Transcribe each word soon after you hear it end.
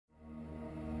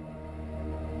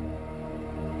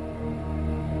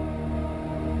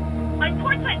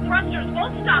lasers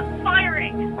won't stop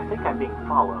firing. I think I'm being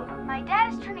followed. My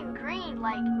dad is turning green,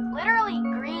 like literally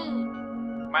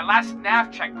green. My last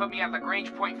nav check put me at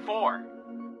Lagrange point 4.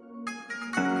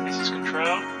 This is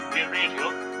Control. Be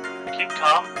radio. Keep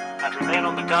calm and remain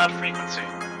on the guard frequency.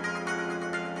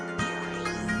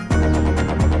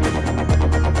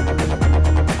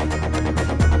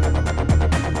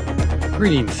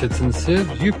 Greetings, citizen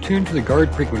civs. You've tuned to the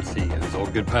guard frequency. As all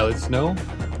good pilots know,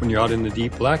 when you're out in the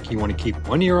deep black, you want to keep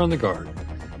one ear on the guard.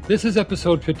 This is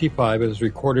episode 55. It was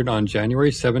recorded on January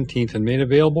 17th and made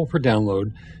available for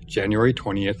download January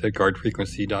 20th at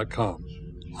guardfrequency.com.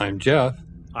 I'm Jeff.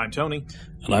 I'm Tony.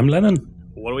 And I'm Lennon.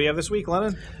 What do we have this week,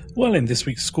 Lennon? Well, in this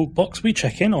week's Squawk Box, we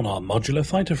check in on our modular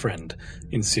fighter friend.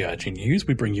 In CIG News,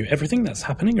 we bring you everything that's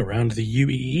happening around the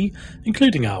UEE,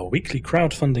 including our weekly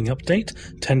crowdfunding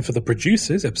update, 10 for the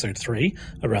Producers, Episode 3,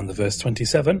 around the verse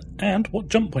 27, and what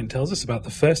Jump Point tells us about the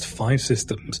first 5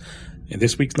 systems. In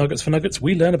this week's Nuggets for Nuggets,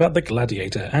 we learn about the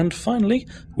Gladiator, and finally,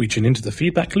 we tune into the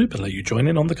feedback loop and let you join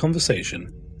in on the conversation.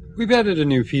 We've added a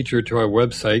new feature to our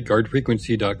website,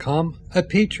 guardfrequency.com, a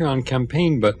Patreon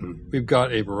campaign button. We've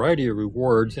got a variety of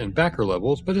rewards and backer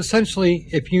levels, but essentially,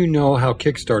 if you know how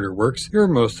Kickstarter works, you're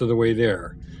most of the way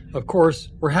there. Of course,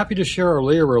 we're happy to share our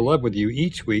labor of love with you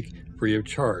each week, free of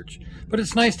charge. But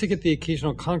it's nice to get the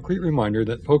occasional concrete reminder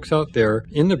that folks out there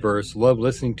in the burst love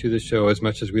listening to the show as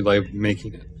much as we love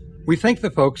making it. We thank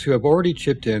the folks who have already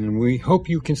chipped in, and we hope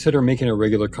you consider making a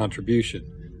regular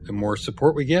contribution. The more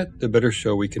support we get, the better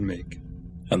show we can make.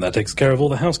 And that takes care of all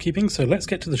the housekeeping, so let's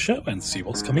get to the show and see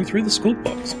what's coming through the Squawk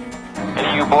Box. Any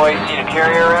of you boys seen a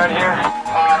carrier around here?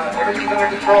 Everything's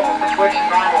under control. Situation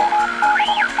normal.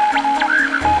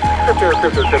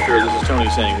 Crypto. This is Tony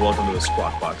saying welcome to the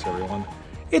Squawk Box, everyone.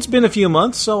 It's been a few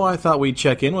months, so I thought we'd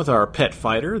check in with our pet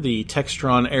fighter, the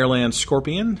Textron Airland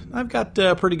Scorpion. I've got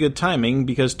pretty good timing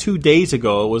because 2 days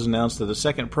ago it was announced that the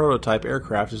second prototype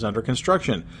aircraft is under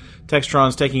construction.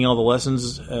 Textron's taking all the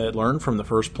lessons learned from the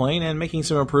first plane and making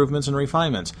some improvements and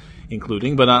refinements,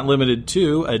 including, but not limited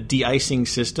to, a de-icing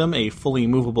system, a fully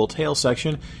movable tail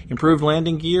section, improved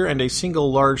landing gear, and a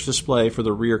single large display for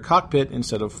the rear cockpit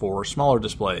instead of 4 smaller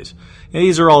displays. And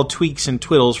these are all tweaks and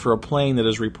twiddles for a plane that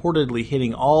is reportedly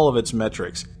hitting all of its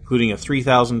metrics, including a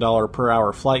 $3,000 per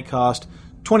hour flight cost,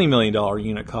 $20 million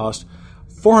unit cost,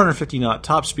 450 knot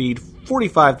top speed,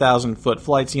 45,000 foot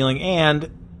flight ceiling,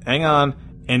 and, hang on,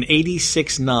 an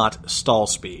 86 knot stall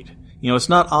speed. You know, it's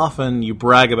not often you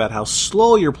brag about how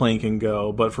slow your plane can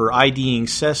go, but for IDing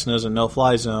Cessnas in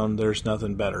no-fly zone, there's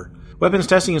nothing better. Weapons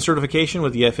testing and certification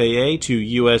with the FAA to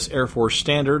U.S. Air Force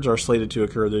standards are slated to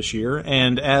occur this year,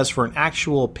 and as for an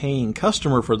actual paying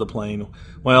customer for the plane,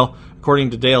 well, according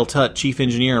to Dale Tutt, Chief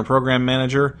Engineer and Program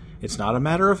Manager, it's not a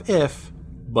matter of if,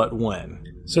 but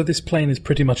when. So this plane is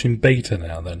pretty much in beta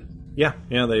now, then? Yeah,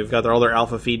 they've got all their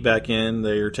alpha feedback in.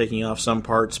 They're taking off some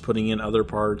parts, putting in other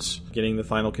parts, getting the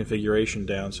final configuration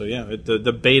down. So yeah,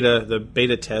 the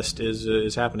beta test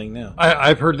is happening now.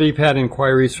 I've heard they've had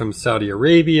inquiries from Saudi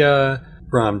Arabia,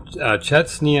 from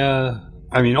Chechnya.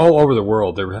 I mean, all over the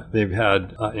world they've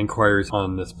had inquiries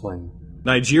on this plane.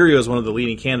 Nigeria is one of the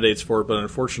leading candidates for it, but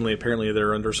unfortunately, apparently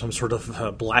they're under some sort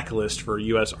of blacklist for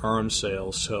U.S. arms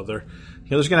sales. So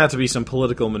there's going to have to be some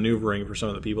political maneuvering for some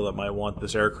of the people that might want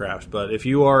this aircraft. But if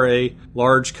you are a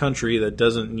large country that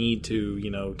doesn't need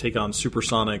to, take on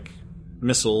supersonic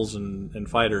missiles and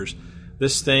fighters,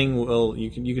 this thing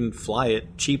you can fly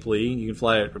it cheaply. You can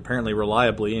fly it apparently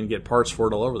reliably and get parts for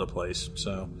it all over the place.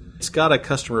 So it's got a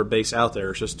customer base out there.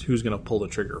 It's just who's going to pull the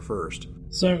trigger first.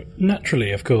 So,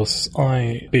 naturally, of course,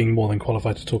 I, being more than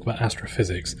qualified to talk about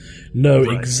astrophysics, know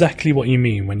exactly what you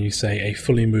mean when you say a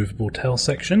fully movable tail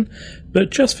section, but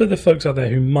just for the folks out there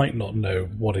who might not know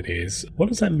what it is, what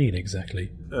does that mean exactly?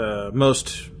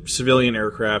 Most civilian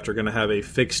aircraft are going to have a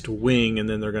fixed wing, and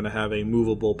then they're going to have a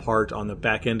movable part on the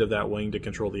back end of that wing to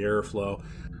control the airflow.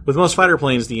 With most fighter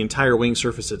planes, the entire wing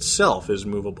surface itself is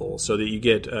movable, so that you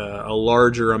get a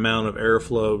larger amount of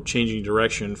airflow changing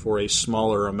direction for a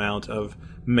smaller amount of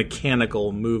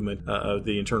mechanical movement of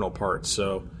the internal parts.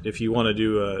 So if you want to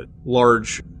do a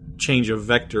large change of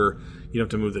vector, you don't have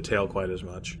to move the tail quite as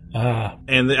much.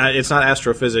 And it's not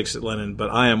astrophysics, Lennon, but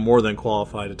I am more than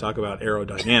qualified to talk about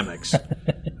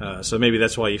aerodynamics. So maybe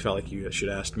that's why you felt like you should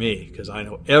ask me, because I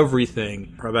know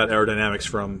everything about aerodynamics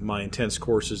from my intense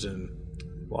courses in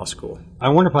law school. I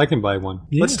wonder if I can buy one.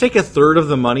 Yeah. Let's take a third of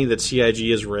the money that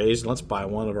CIG has raised and let's buy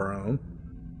one of our own.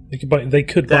 They could buy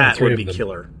that 3 would of be them.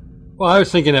 Killer. Well, I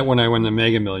was thinking that when I won the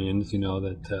Mega Millions,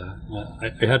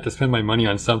 that I had to spend my money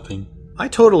on something. I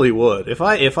totally would. If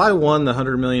I won the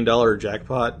 $100 million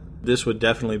jackpot, this would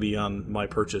definitely be on my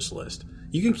purchase list.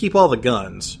 You can keep all the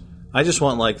guns. I just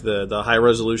want like the high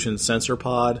resolution sensor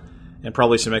pod and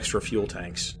probably some extra fuel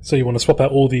tanks. So you want to swap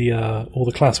out all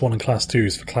the Class 1 and Class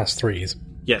 2s for Class 3s?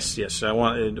 Yes. I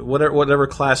want whatever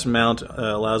class mount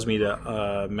allows me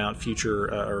to mount future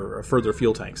or further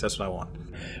fuel tanks. That's what I want.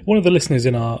 One of the listeners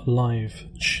in our live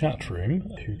chat room,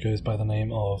 who goes by the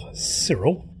name of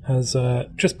Cyril, has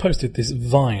just posted this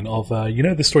Vine of,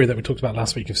 the story that we talked about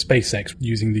last week of SpaceX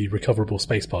using the recoverable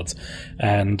space pods,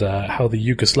 and how the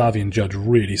Yugoslavian judge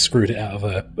really screwed it out of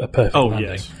a perfect landing.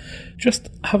 Yes. Just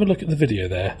have a look at the video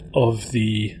there of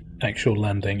the actual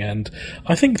landing, and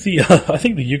I think the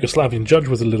Yugoslavian judge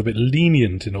was a little bit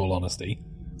lenient, in all honesty.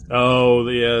 Oh,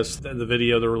 yes, the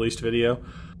released video.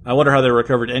 I wonder how they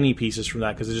recovered any pieces from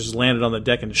that, because it just landed on the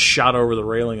deck and shot over the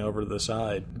railing over to the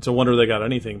side. It's a wonder they got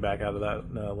anything back out of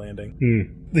that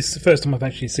landing. This is the first time I've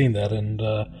actually seen that, and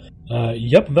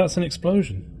yep, that's an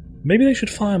explosion. Maybe they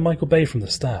should fire Michael Bay from the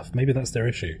staff. Maybe that's their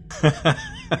issue.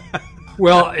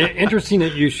 Well, interesting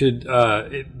that you should.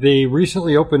 They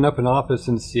recently opened up an office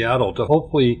in Seattle to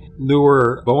hopefully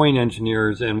lure Boeing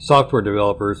engineers and software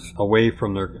developers away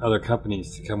from their other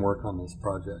companies to come work on this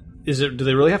project. Do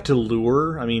they really have to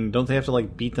lure? I mean, don't they have to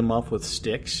like beat them off with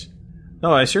sticks?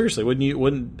 No, I seriously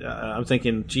wouldn't. I'm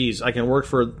thinking, geez, I can work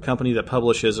for a company that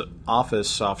publishes Office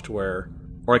software,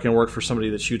 or I can work for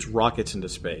somebody that shoots rockets into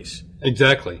space.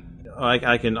 Exactly.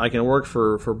 I can work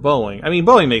for Boeing. I mean,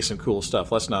 Boeing makes some cool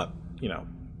stuff. Let's not.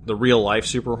 The real-life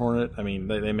Super Hornet, I mean,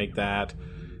 they make that,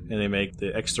 and they make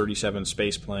the X-37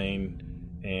 space plane,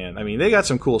 and, I mean, they got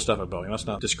some cool stuff at Boeing. Let's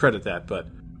not discredit that, but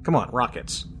come on,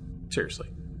 rockets. Seriously.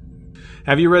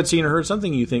 Have you read, seen, or heard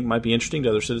something you think might be interesting to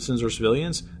other citizens or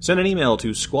civilians? Send an email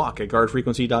to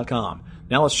squawk@guardfrequency.com.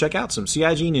 Now let's check out some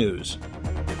CIG news. Speed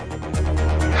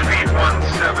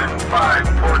 175,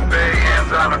 Port Bay,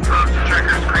 hands-on approach,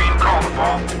 checker screen, call the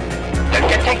ball. Don't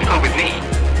get technical with me.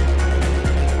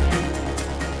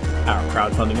 Our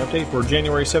crowdfunding update for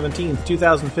January 17th,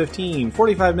 2015.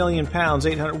 45 million pounds,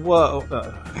 800... Whoa.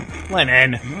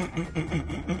 Lennon.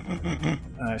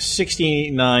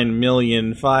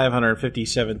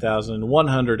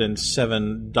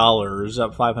 $69,557,107.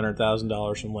 Up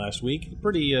 $500,000 from last week.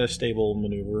 Pretty stable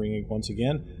maneuvering once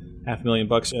again.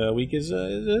 $500,000 a week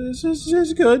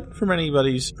is good from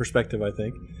anybody's perspective, I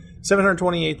think.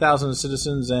 728,000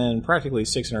 citizens and practically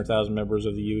 600,000 members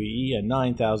of the UEE and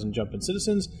 9,000 jump-in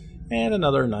citizens and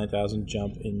another 9,000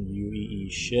 jump in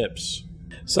UEE ships.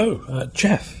 So,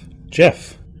 Jeff.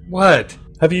 What?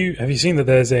 Have you seen that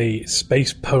there's a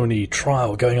Space Pony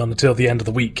trial going on until the end of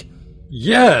the week?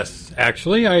 Yes,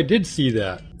 actually, I did see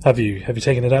that. Have you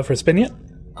taken it out for a spin yet?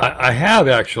 I have,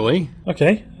 actually.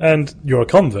 Okay, and you're a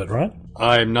convert, right?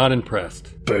 I'm not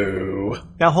impressed. Boo.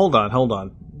 Now, hold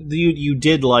on. You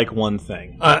did like one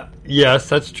thing. Yes,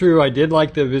 that's true. I did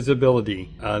like the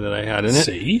visibility that I had in it.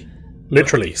 See?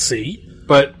 Literally, see?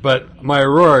 But my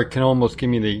Aurora can almost give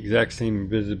me the exact same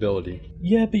visibility.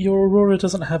 Yeah, but your Aurora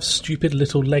doesn't have stupid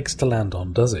little legs to land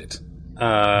on, does it?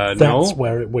 No. That's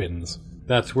where it wins.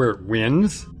 That's where it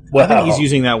wins? Well, I think he's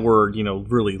using that word,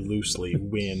 really loosely,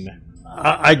 win.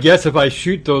 I guess if I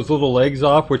shoot those little legs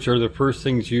off, which are the first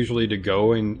things usually to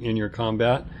go in your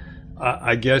combat,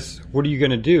 I guess, what are you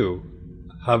going to do?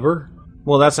 Hover?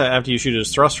 Well, that's after you shoot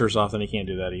his thrusters off, then he can't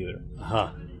do that either.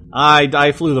 Uh-huh.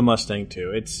 I flew the Mustang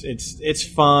too. It's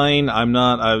fine. I'm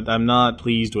not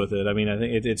pleased with it. I mean, I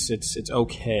think it's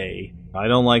okay. I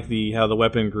don't like how the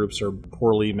weapon groups are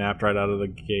poorly mapped right out of the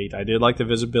gate. I did like the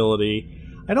visibility.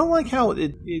 I don't like how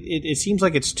it seems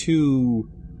like it's too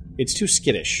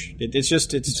skittish. It's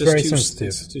just very too sensitive.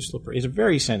 It's too slippery. It's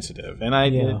very sensitive, and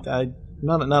I'm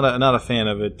not a fan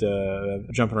of it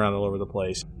jumping around all over the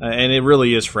place. And it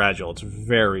really is fragile. It's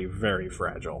very, very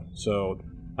fragile. So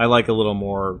I like a little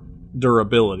more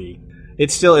durability.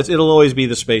 It'll always be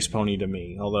the Space Pony to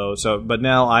me. But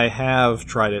now I have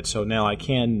tried it, so now I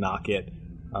can knock it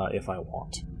if I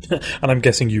want. And I'm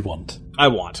guessing you want. I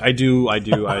want. I do.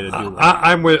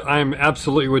 I'm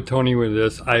absolutely with Tony with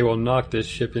this. I will knock this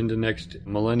ship into next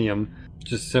millennium,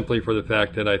 just simply for the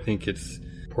fact that I think it's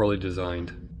poorly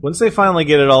designed. Once they finally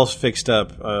get it all fixed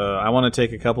up, I want to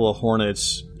take a couple of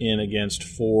Hornets in against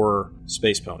 4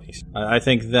 Space Ponies. I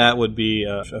think that would be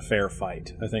a fair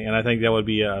fight. I think that would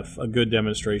be a good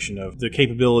demonstration of the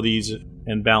capabilities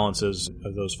and balances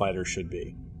of those fighters should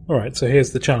be. All right, so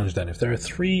here's the challenge then. If there are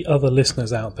 3 other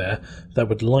listeners out there that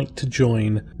would like to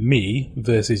join me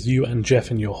versus you and Jeff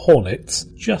in your Hornets,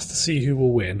 just to see who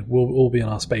will win, we'll all be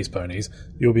on our Space Ponies.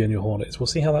 You'll be on your Hornets. We'll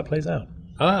see how that plays out.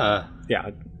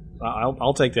 Yeah.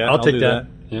 I'll take that. I'll take that.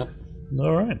 Yeah.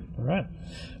 All right.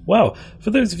 Well, for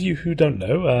those of you who don't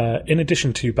know, in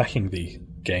addition to backing the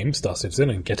game, Star Citizen,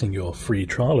 and getting your free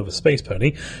trial of a Space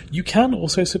Pony, you can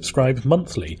also subscribe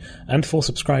monthly. And for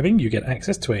subscribing, you get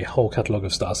access to a whole catalogue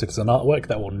of Star Citizen artwork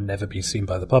that will never be seen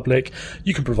by the public.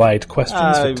 You can provide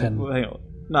questions for 10...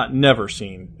 Not never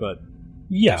seen, but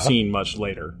seen much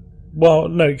later. Well,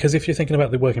 no, because if you're thinking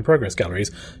about the work-in-progress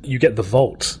galleries, you get the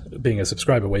Vault being a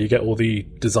subscriber, where you get all the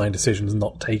design decisions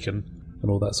not taken and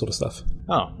all that sort of stuff.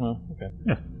 Oh, well, okay.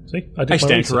 Yeah, see? I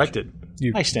stand corrected.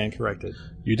 I stand corrected.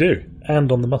 You do.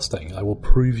 And on the Mustang. I will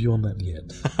prove you on that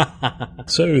yet.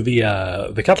 So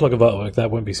the catalogue of artwork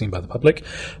that won't be seen by the public,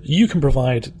 you can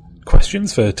provide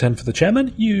questions for 10 for the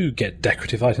chairman, you get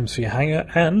decorative items for your hangar,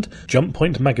 and Jump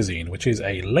Point Magazine, which is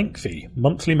a lengthy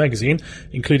monthly magazine,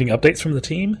 including updates from the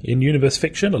team, in-universe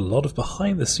fiction, a lot of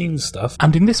behind-the-scenes stuff.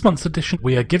 And in this month's edition,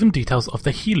 we are given details of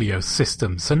the Helios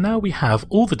system, so now we have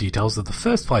all the details of the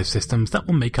first 5 systems that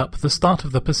will make up the start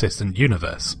of the persistent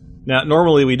universe. Now,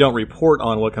 normally we don't report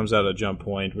on what comes out of Jump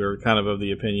Point. We're kind of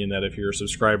the opinion that if you're a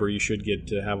subscriber, you should get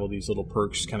to have all these little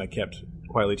perks kind of kept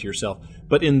quietly to yourself.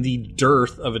 But in the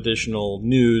dearth of additional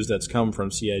news that's come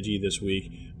from CIG this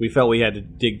week, we felt we had to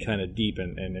dig kind of deep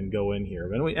and go in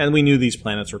here. And we knew these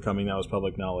planets were coming. That was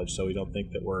public knowledge, so we don't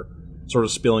think that we're sort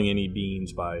of spilling any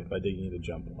beans by digging into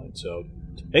Jump Point. So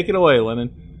take it away,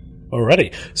 Lennon.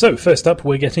 Alrighty. So, first up,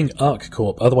 we're getting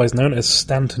ArcCorp, otherwise known as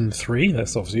Stanton 3.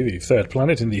 That's obviously the third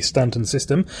planet in the Stanton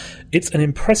system. It's an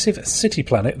impressive city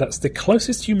planet that's the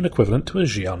closest human equivalent to a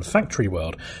Xi'an factory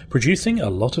world, producing a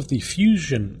lot of the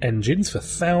fusion engines for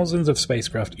thousands of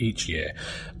spacecraft each year.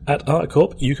 At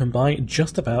ArcCorp, you can buy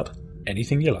just about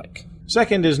anything you like.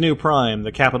 Second is New Prime,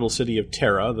 the capital city of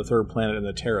Terra, the third planet in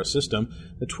the Terra system.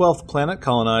 The 12th planet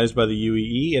colonized by the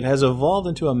UEE, it has evolved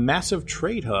into a massive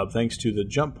trade hub thanks to the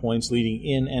jump points leading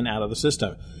in and out of the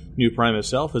system. New Prime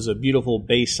itself is a beautiful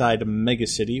bayside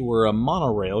megacity where a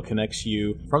monorail connects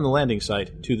you from the landing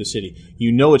site to the city.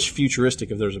 You know it's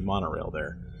futuristic if there's a monorail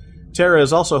there. Terra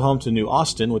is also home to New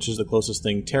Austin, which is the closest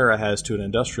thing Terra has to an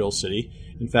industrial city.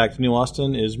 In fact, New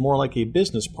Austin is more like a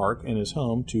business park and is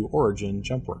home to Origin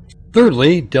Jumpworks.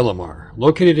 Thirdly, Delamar.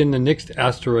 Located in the Nix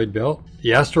asteroid belt,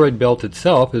 the asteroid belt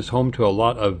itself is home to a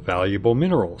lot of valuable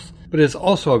minerals, but is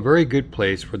also a very good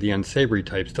place for the unsavory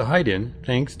types to hide in,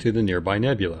 thanks to the nearby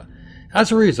nebula.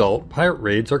 As a result, pirate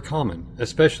raids are common,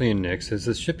 especially in Nix as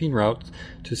the shipping route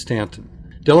to Stanton.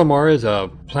 Delamar is a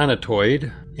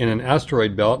planetoid in an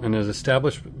asteroid belt and is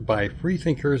established by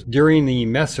freethinkers during the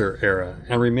Messer era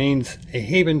and remains a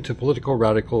haven to political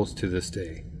radicals to this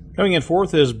day. Coming in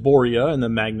fourth is Borea in the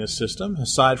Magnus system.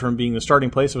 Aside from being the starting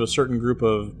place of a certain group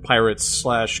of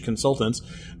pirates/consultants,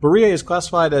 Borea is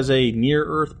classified as a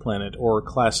near-Earth planet, or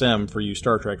Class M for you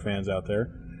Star Trek fans out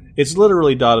there. It's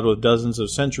literally dotted with dozens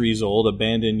of centuries-old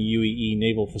abandoned UEE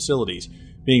naval facilities.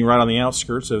 Being right on the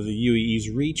outskirts of the UEE's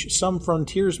reach, some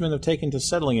frontiersmen have taken to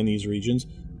settling in these regions,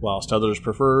 whilst others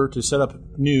prefer to set up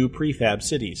new prefab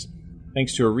cities.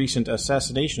 Thanks to a recent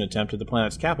assassination attempt at the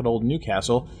planet's capital,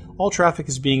 Newcastle, all traffic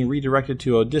is being redirected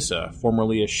to Odessa,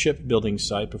 formerly a shipbuilding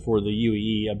site before the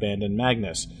UEE abandoned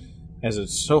Magnus. As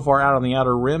it's so far out on the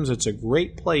outer rims, it's a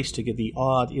great place to get the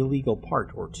odd illegal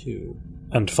part or two.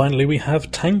 And finally we have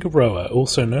Tangaroa,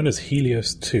 also known as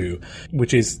Helios 2,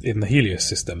 which is in the Helios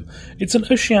system. It's an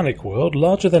oceanic world,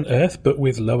 larger than Earth but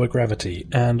with lower gravity,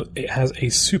 and it has a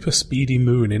super speedy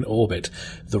moon in orbit.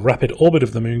 The rapid orbit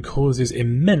of the moon causes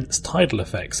immense tidal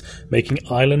effects, making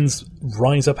islands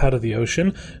rise up out of the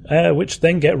ocean, which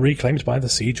then get reclaimed by the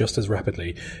sea just as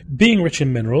rapidly. Being rich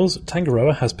in minerals,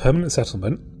 Tangaroa has permanent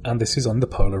settlement, and this is on the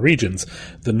polar regions.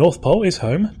 The North Pole is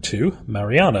home to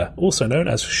Mariana, also known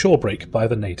as Shorebreak by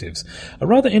the natives. A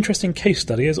rather interesting case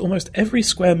study, as almost every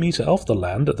square metre of the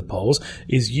land at the poles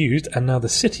is used, and now the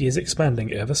city is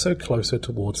expanding ever so closer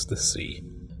towards the sea.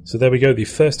 So there we go, the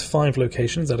first 5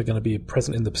 locations that are going to be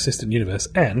present in the persistent universe.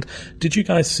 And did you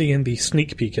guys see in the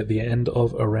sneak peek at the end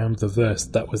of Around the Verse,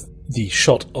 that was the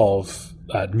shot of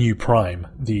New Prime,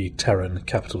 the Terran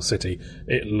capital city?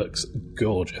 It looks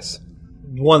gorgeous.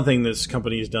 One thing this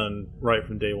company has done right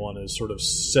from day one is sort of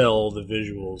sell the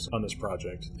visuals on this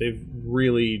project. They've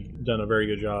really done a very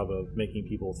good job of making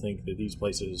people think that these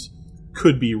places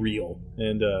could be real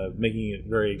and making it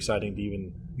very exciting to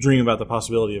even dream about the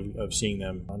possibility of seeing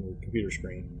them on your computer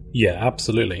screen. Yeah,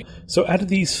 absolutely. So out of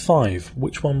these 5,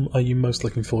 which one are you most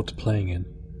looking forward to playing in?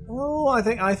 Oh, I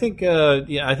think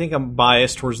I'm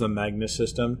biased towards the Magnus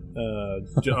system,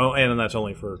 and that's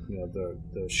only for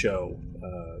the show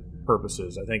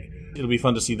purposes. I think it'll be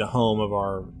fun to see the home of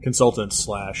our consultants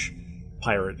 /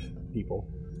 pirate people.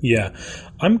 Yeah,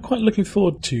 I'm quite looking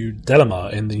forward to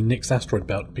Delamar in the Nix asteroid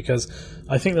belt because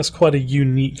I think that's quite a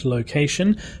unique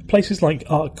location. Places like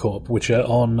ArcCorp, which are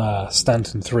on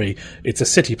Stanton 3, it's a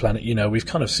city planet. You know, we've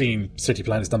kind of seen city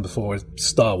planets done before with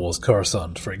Star Wars,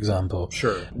 Coruscant, for example.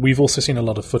 Sure. We've also seen a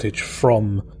lot of footage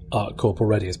from ArcCorp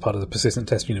already as part of the Persistent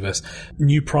Test Universe.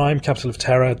 New Prime, Capital of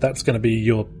Terra, that's going to be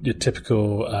your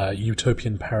typical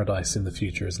utopian paradise in the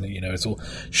future, isn't it? You know, it's all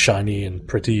shiny and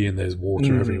pretty and there's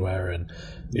water everywhere and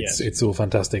it's all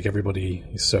fantastic. Everybody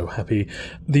is so happy.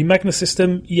 The Magna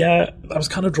system, yeah, I was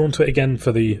kind of drawn to it again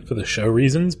for the show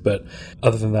reasons, but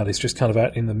other than that, it's just kind of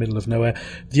out in the middle of nowhere.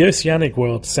 The Oceanic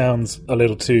world sounds a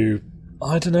little too,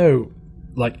 I don't know,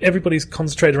 like everybody's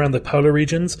concentrated around the polar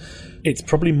regions. It's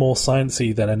probably more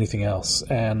sciencey than anything else,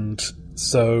 and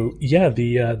so yeah,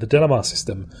 the Delamar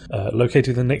system located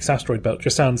in the Nix asteroid belt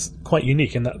just sounds quite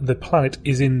unique in that the planet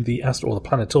is in the or the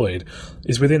planetoid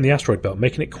is within the asteroid belt,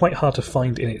 making it quite hard to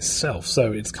find in itself.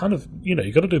 So it's kind of, you know,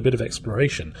 you've got to do a bit of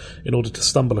exploration in order to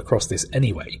stumble across this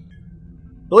anyway.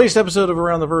 The latest episode of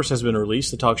Around the Verse has been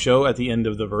released, the talk show at the end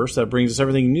of the verse that brings us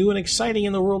everything new and exciting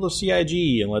in the world of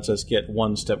CIG and lets us get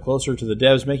one step closer to the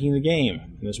devs making the game.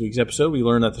 In this week's episode, we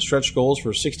learn that the stretch goals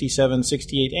for $67,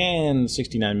 $68, and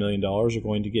 $69 million are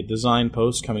going to get design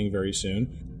posts coming very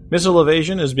soon. Missile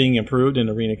evasion is being improved in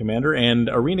Arena Commander, and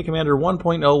Arena Commander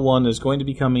 1.01 is going to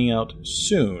be coming out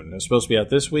soon. It was supposed to be out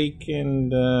this week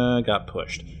and got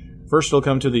pushed. First, it'll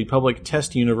come to the public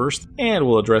test universe, and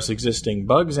will address existing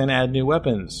bugs and add new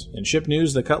weapons. In ship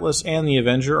news, the Cutlass and the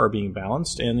Avenger are being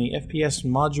balanced, and the FPS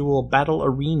module Battle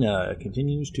Arena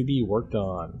continues to be worked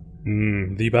on.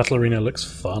 The Battle Arena looks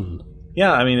fun.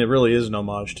 Yeah, I mean, it really is an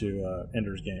homage to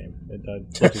Ender's Game.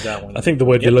 I looked at that one. I think the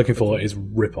word you're looking for is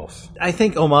rip-off. I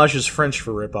think homage is French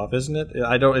for rip-off, isn't it?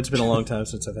 It's been a long time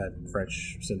since I've had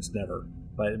French, since never.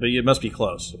 But it must be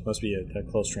close. It must be a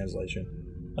close translation.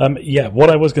 Yeah,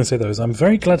 what I was going to say, though, is I'm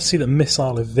very glad to see that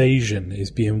missile evasion is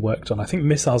being worked on. I think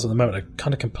missiles at the moment are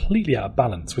kind of completely out of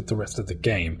balance with the rest of the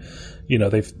game. You know,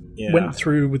 they've went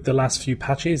through with the last few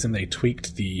patches and they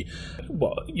tweaked at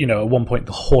one point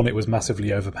the Hornet was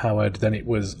massively overpowered, then it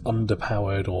was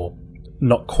underpowered or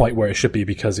not quite where it should be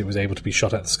because it was able to be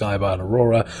shot at the sky by an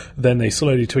Aurora. Then they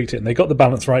slowly tweaked it and they got the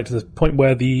balance right to the point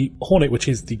where the Hornet, which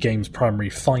is the game's primary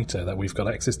fighter that we've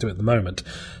got access to at the moment,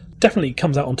 definitely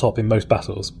comes out on top in most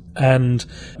battles. And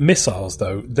missiles,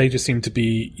 though, they just seem to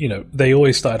be, you know, they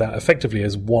always started out effectively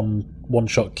as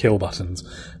one-shot kill buttons.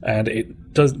 And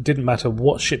it didn't matter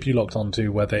what ship you locked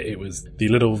onto, whether it was the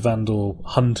little Vandal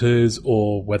hunters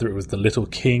or whether it was the little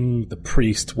king, the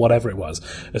priest, whatever it was.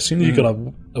 As soon as you got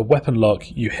a weapon lock,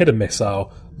 you hit a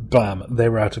missile, bam, they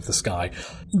were out of the sky.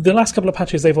 The last couple of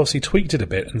patches, they've obviously tweaked it a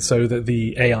bit, and so that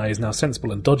the AI is now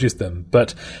sensible and dodges them.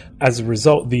 But as a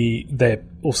result, they're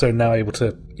also now able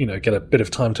to, you know, get a bit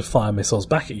of time to fire missiles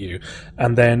back at you.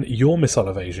 And then your missile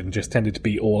evasion just tended to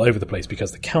be all over the place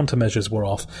because the countermeasures were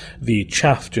off. The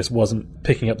chaff just wasn't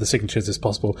picking up the signatures as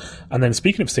possible. And then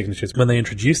speaking of signatures, when they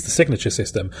introduced the signature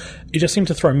system, it just seemed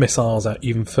to throw missiles out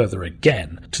even further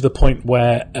again, to the point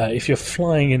where if you're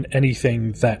flying in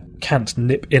anything that can't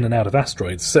nip in and out of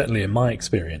asteroids, certainly in my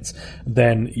experience,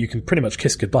 then you can pretty much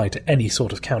kiss goodbye to any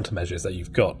sort of countermeasures that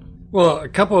you've got. Well, a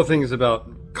couple of things about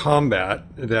combat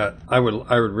that I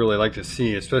would really like to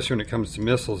see, especially when it comes to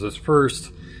missiles, is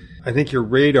first, I think your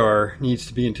radar needs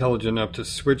to be intelligent enough to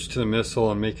switch to the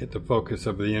missile and make it the focus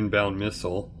of the inbound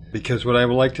missile. Because what I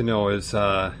would like to know is,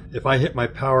 if I hit my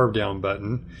power down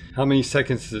button, how many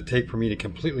seconds does it take for me to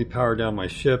completely power down my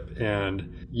ship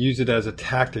and use it as a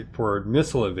tactic for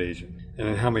missile evasion? And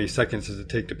then how many seconds does it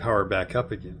take to power back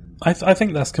up again? I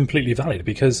think that's completely valid,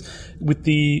 because with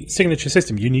the signature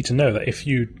system, you need to know that if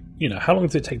you know, how long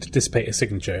does it take to dissipate a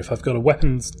signature? If I've got a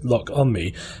weapons lock on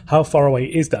me, how far away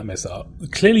is that missile?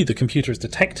 Clearly the computer has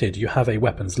detected you have a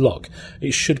weapons lock.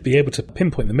 It should be able to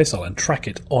pinpoint the missile and track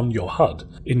it on your HUD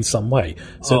in some way.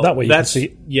 So that way you can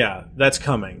see... Yeah, that's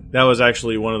coming. That was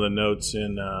actually one of the notes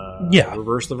in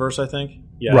Reverse the Verse, I think.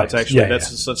 Yeah, right. It's actually,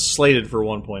 that's slated for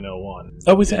 1.01.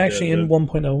 Oh, is it actually in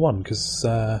 1.01? Because...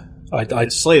 I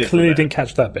clearly didn't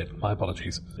catch that bit. My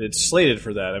apologies. It's slated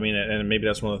for that. I mean, and maybe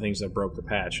that's one of the things that broke the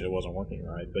patch. It wasn't working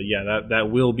right. But yeah, that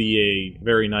will be a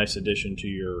very nice addition to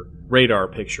your radar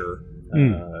picture,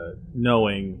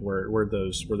 knowing where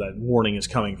that warning is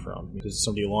coming from. Because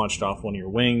somebody launched off one of your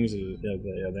wings,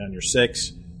 on your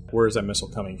 6, where is that missile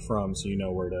coming from, so you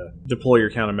know where to deploy your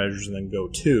countermeasures and then go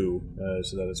to,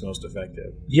 so that it's most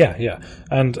effective. Yeah.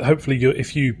 And hopefully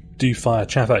if you do fire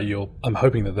chaff at you, I'm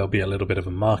hoping that there'll be a little bit of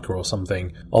a marker or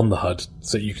something on the HUD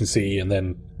so you can see and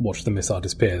then watch the missile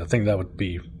disappear. I think that would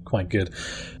be quite good.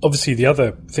 Obviously, the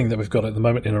other thing that we've got at the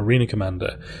moment in Arena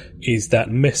Commander is that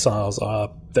missiles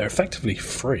they're effectively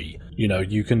free. You know,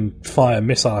 you can fire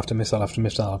missile after missile after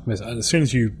missile after missile. As soon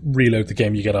as you reload the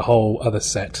game, you get a whole other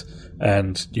set,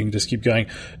 and you can just keep going.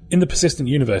 In the persistent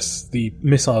universe, the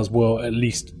missiles will at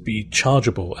least be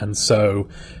chargeable, and so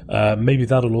maybe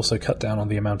that'll also cut down on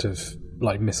the amount of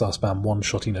missile spam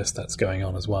one-shottiness that's going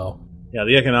on as well. Yeah,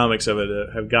 the economics of it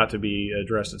have got to be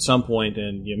addressed at some point,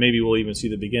 and maybe we'll even see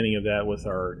the beginning of that with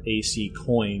our AC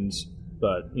coins.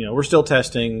 But we're still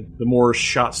testing. The more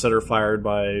shots that are fired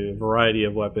by a variety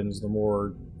of weapons, the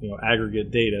more aggregate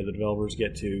data the developers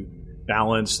get to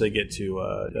balance. They get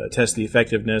to test the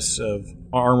effectiveness of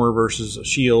armor versus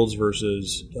shields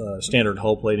versus standard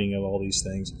hull plating of all these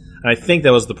things. And I think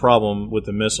that was the problem with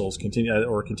the missiles, continues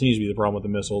to be the problem with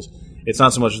the missiles. It's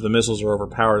not so much that the missiles are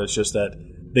overpowered; it's just that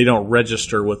they don't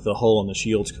register with the hull and the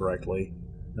shields correctly.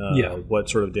 What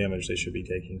sort of damage they should be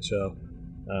taking. So.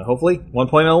 Hopefully,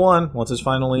 1.01, once it's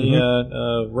finally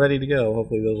ready to go,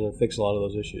 hopefully those will fix a lot of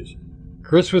those issues.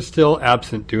 Chris was still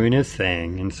absent doing his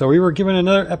thing, and so we were given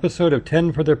another episode of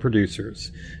 10 for the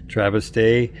producers. Travis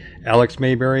Day, Alex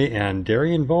Mayberry, and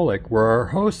Darian Volek were our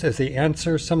hosts as they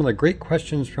answer some of the great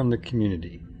questions from the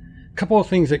community. A couple of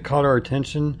things that caught our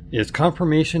attention is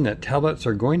confirmation that tablets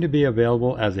are going to be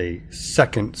available as a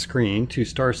second screen to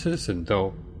Star Citizen,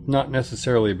 though not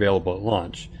necessarily available at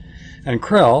launch. And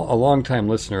Krell, a longtime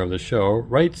listener of the show,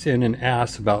 writes in and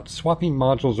asks about swapping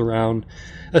modules around,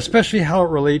 especially how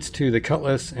it relates to the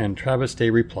Cutlass, and Travis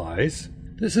Day replies,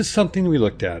 "This is something we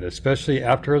looked at, especially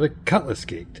after the Cutlass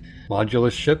Gate.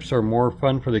 Modular ships are more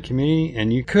fun for the community,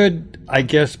 and you could, I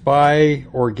guess, buy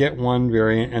or get one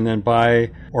variant and then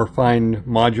buy or find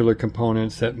modular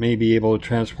components that may be able to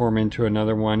transform into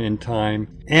another one in time,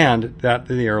 and that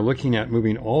they are looking at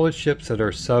moving all the ships that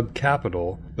are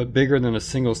sub-capital but bigger than a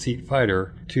single-seat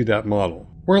fighter to that model,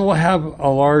 where it'll have a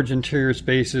large interior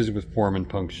spaces with form and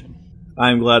function."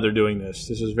 I'm glad they're doing this.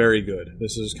 This is very good.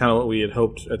 This is kind of what we had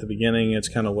hoped at the beginning. It's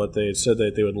kind of what they had said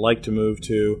that they would like to move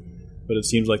to. But it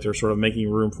seems like they're sort of making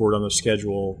room for it on the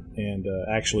schedule and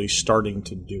actually starting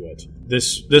to do it.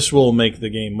 This will make the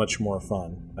game much more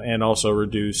fun and also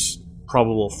reduce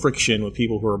probable friction with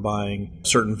people who are buying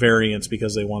certain variants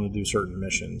because they want to do certain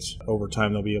missions. Over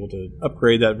time, they'll be able to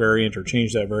upgrade that variant or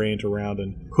change that variant around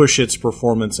and push its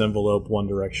performance envelope one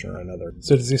direction or another.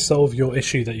 So does this solve your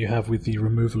issue that you have with the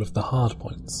removal of the hard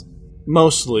points?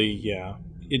 Mostly, yeah.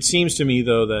 It seems to me,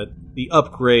 though, that the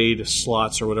upgrade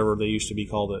slots, or whatever they used to be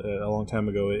called a long time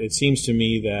ago, it seems to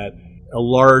me that a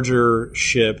larger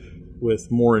ship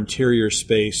with more interior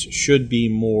space should be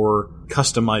more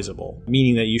customizable,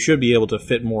 meaning that you should be able to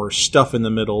fit more stuff in the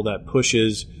middle that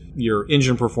pushes your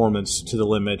engine performance to the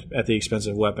limit at the expense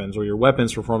of weapons, or your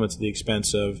weapons performance at the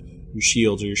expense of your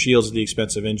shields, or your shields at the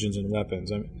expense of engines and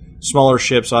weapons. I mean, smaller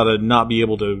ships ought to not be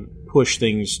able to push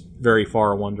things very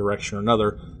far in one direction or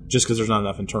another, just because there's not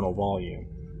enough internal volume.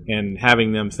 And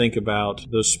having them think about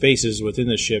those spaces within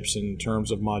the ships in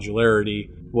terms of modularity,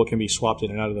 what can be swapped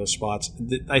in and out of those spots,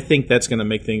 I think that's going to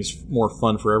make things more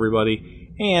fun for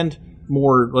everybody and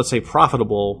more, let's say,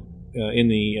 profitable in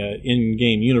the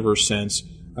in-game universe sense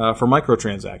for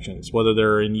microtransactions, whether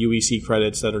they're in UEC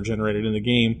credits that are generated in the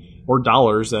game or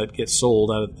dollars that get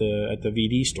sold out at the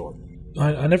VD store.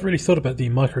 I never really thought about the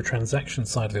microtransaction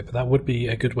side of it, but that would be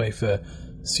a good way for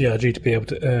CRG to be able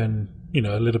to earn,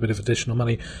 a little bit of additional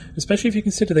money, especially if you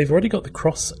consider they've already got the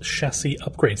cross-chassis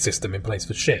upgrade system in place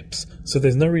for ships. So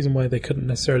there's no reason why they couldn't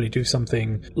necessarily do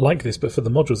something like this, but for the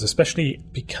modules, especially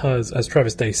because, as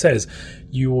Travis Day says,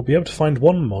 you will be able to find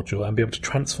one module and be able to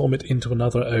transform it into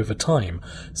another over time.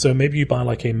 So maybe you buy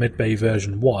like a mid-bay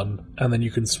version 1, and then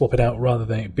you can swap it out rather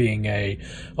than it being a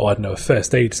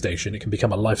first aid station. It can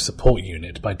become a life support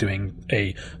unit by doing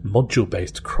a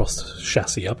module-based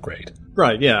cross-chassis upgrade.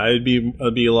 Right, yeah, it'd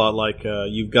be a lot like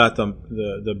you've got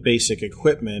the basic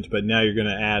equipment, but now you're going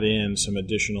to add in some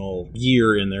additional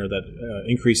gear in there that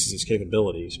increases its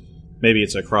capabilities. Maybe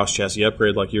it's a cross-chassis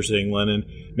upgrade, like you're saying, Lennon.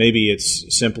 Maybe it's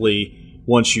simply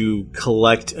once you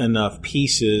collect enough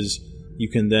pieces, you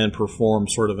can then perform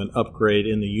sort of an upgrade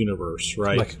in the universe,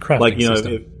 right? Like a crafting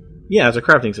system. It's a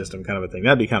crafting system kind of a thing.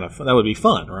 That'd be kind of fun. That would be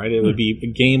fun, right? It would be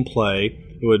a gameplay.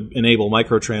 It would enable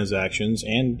microtransactions,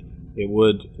 and it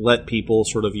would let people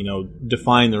sort of,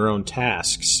 define their own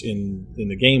tasks in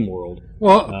the game world.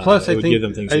 Well, plus I think give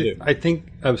them things to do. I think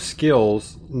of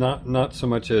skills, not so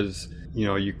much as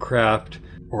you craft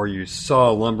or you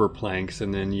saw lumber planks,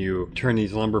 and then you turn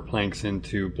these lumber planks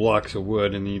into blocks of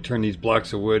wood, and then you turn these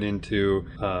blocks of wood into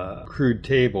a crude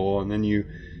table, and then you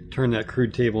turn that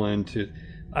crude table into,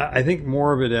 I think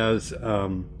more of it as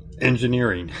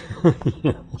engineering.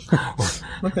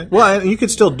 Okay. Well, you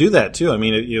could still do that too. I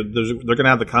mean, they're going to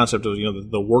have the concept of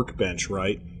the workbench,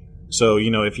 right? So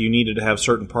if you needed to have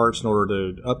certain parts in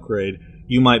order to upgrade,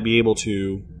 you might be able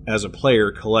to, as a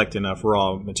player, collect enough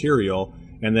raw material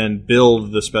and then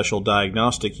build the special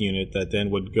diagnostic unit that then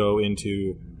would go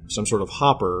into some sort of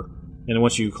hopper. And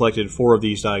once you collected 4 of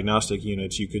these diagnostic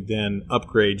units, you could then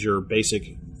upgrade your basic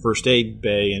first aid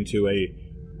bay into a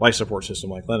life support system,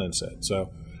 like Lennon said.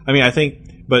 So, I mean, I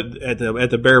think, but at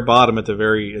the bare bottom, at the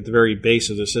very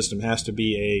base of the system, has to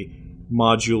be a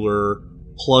modular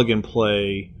plug and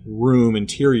play room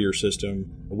interior system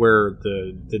where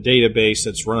the database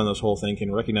that's running this whole thing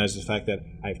can recognize the fact that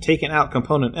I've taken out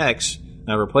component X and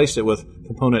I replaced it with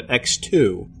component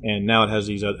X2, and now it has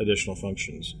these additional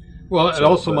functions. Well, it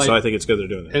also might. So I think it's good they're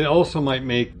doing that. It also might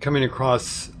make coming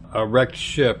across a wrecked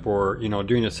ship, or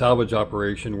doing a salvage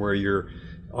operation where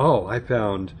I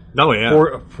found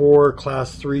 4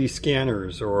 class 3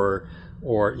 scanners, or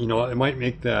it might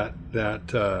make that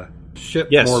ship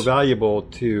more valuable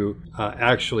to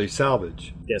actually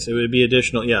salvage. Yes, it would be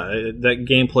additional. Yeah, that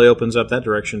gameplay opens up that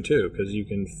direction too, because you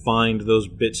can find those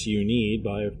bits you need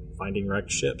by finding wrecked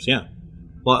ships. Yeah.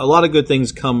 Well, a lot of good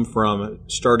things come from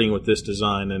starting with this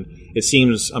design, and it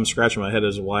seems I'm scratching my head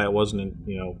as to why it wasn't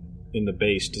in the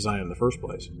base design in the first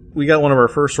place. We got one of our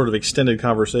first sort of extended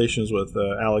conversations with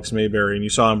Alex Mayberry, and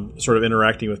you saw him sort of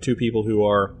interacting with 2 people who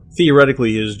are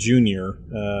theoretically his junior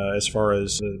as far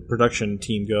as the production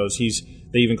team goes.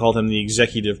 They even called him the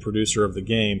executive producer of the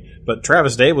game, but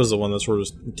Travis Day was the one that sort of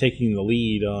was taking the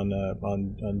lead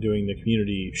on doing the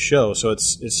community show. So it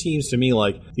seems to me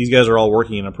like these guys are all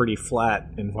working in a pretty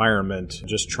flat environment,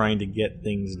 just trying to get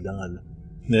things done.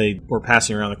 They were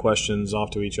passing around the questions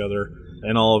off to each other,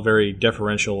 and all a very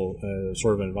deferential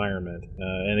sort of environment.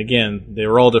 And again, they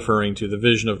were all deferring to the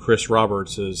vision of Chris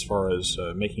Roberts as far as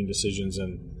making decisions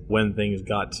and when things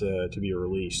got to be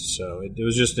released. So it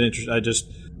was just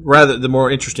the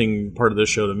more interesting part of this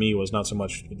show to me was not so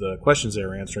much the questions they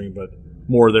were answering, but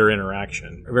more their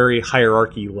interaction. Very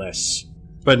hierarchy-less.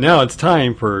 But now it's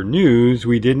time for news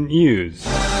we didn't use.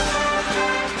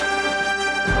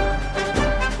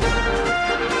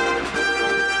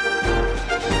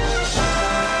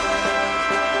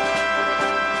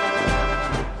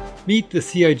 Meet the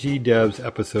CIG Devs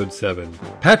Episode 7.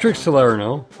 Patrick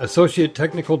Salerno, Associate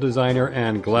Technical Designer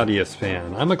and Gladius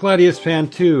fan. I'm a Gladius fan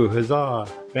too, huzzah!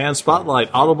 Fan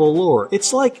Spotlight, Audible Lore.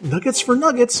 It's like nuggets for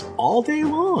nuggets all day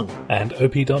long. And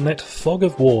OP.NET Fog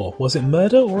of War. Was it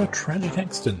murder or a tragic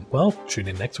accident? Well, tune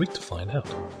in next week to find out.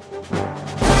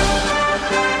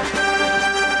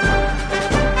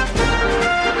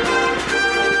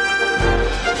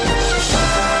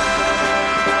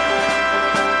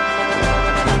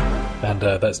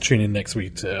 And that's tune in next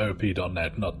week to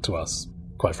OP.NET, not to us.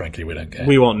 Quite frankly, we don't care.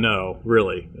 We won't know,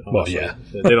 really. Honestly. Well, yeah.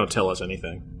 They don't tell us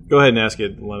anything. Go ahead and ask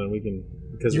it, Lennon. We can,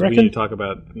 because we need to talk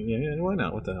about. Yeah, why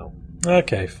not? What the hell?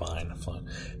 Okay, fine.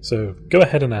 So go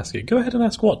ahead and ask it. Go ahead and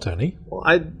ask what, Tony?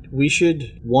 Well, we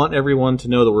should want everyone to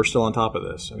know that we're still on top of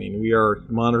this. I mean, we are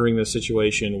monitoring the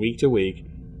situation week to week.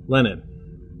 Lennon,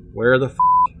 where the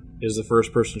is the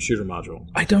first-person shooter module?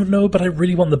 I don't know, but I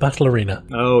really want the battle arena.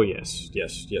 Oh, yes.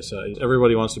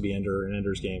 Everybody wants to be Ender in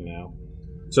Ender's Game now.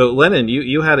 So, Lennon,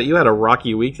 you had a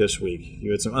rocky week this week.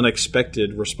 You had some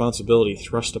unexpected responsibility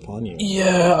thrust upon you.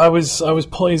 Yeah, I was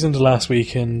poisoned last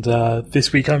week, and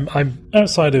this week I'm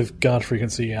outside of guard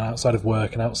frequency and outside of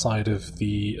work and outside of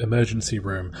the emergency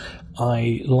room.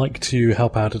 I like to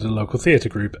help out at a local theatre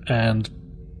group, and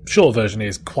short version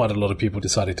is quite a lot of people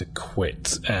decided to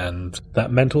quit, and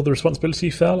that meant all the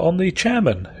responsibility fell on the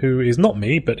chairman, who is not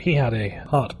me, but he had a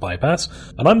heart bypass,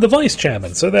 and I'm the vice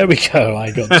chairman, so there we go.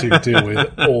 I got to deal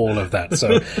with all of that.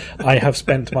 So I have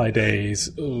spent my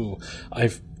days...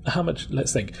 how much?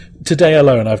 Let's think. Today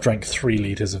alone, I've drank 3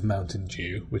 litres of Mountain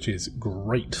Dew, which is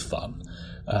great fun.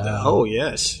 Oh,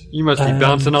 yes. You must be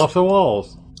bouncing off the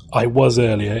walls. I was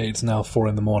earlier. It's now 4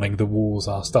 a.m. The walls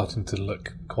are starting to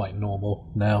look quite normal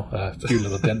now. A few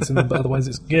little dents in them, but otherwise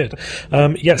it's good.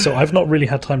 So I've not really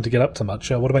had time to get up to much.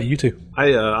 What about you two?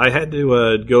 I had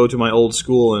to go to my old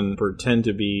school and pretend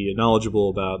to be knowledgeable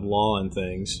about law and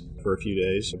things. for a few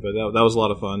days. But that was a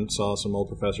lot of fun. Saw some old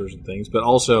professors and things. But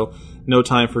also, no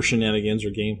time for shenanigans or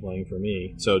game playing for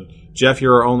me. So, Jeff,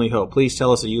 you're our only hope. Please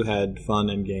tell us that you had fun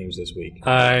and games this week.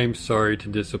 I'm sorry to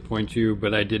disappoint you,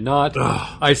 but I did not.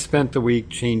 I spent the week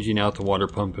changing out the water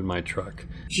pump in my truck.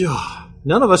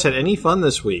 None of us had any fun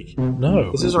this week.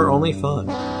 No. This is our only fun.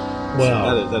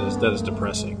 Well, that is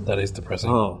depressing. That is depressing.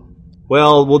 Oh.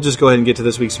 Well, we'll just go ahead and get to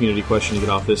this week's community question to get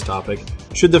off this topic.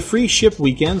 Should the free ship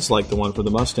weekends, like the one for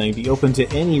the Mustang, be open to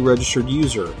any registered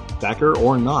user, backer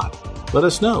or not? Let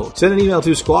us know. Send an email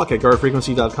to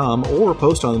squawk@guardfrequency.com or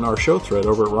post on our show thread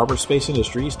over at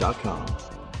robertspaceindustries.com.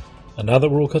 And now that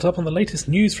we're all caught up on the latest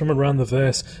news from around the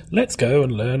verse, let's go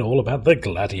and learn all about the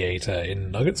Gladiator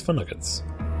in Nuggets for Nuggets.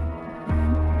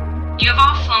 You have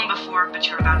all flown before, but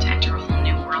you're about to enter a whole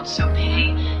new world, so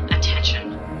pay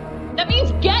attention. That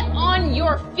means get on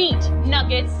your feet,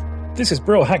 Nuggets! This is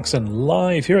Brill Haxon,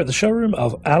 live here at the showroom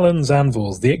of Allen's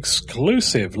Anvils, the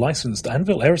exclusive licensed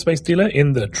Anvil aerospace dealer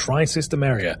in the Tri-System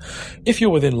area. If you're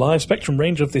within live spectrum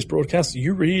range of this broadcast,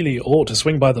 you really ought to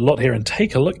swing by the lot here and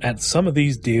take a look at some of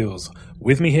these deals.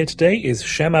 With me here today is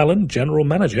Shem Allen, General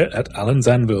Manager at Allen's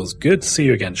Anvils. Good to see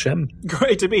you again, Shem.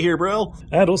 Great to be here, Brill.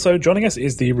 And also joining us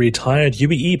is the retired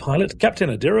UEE pilot, Captain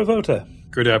Adira Vota.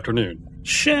 Good afternoon.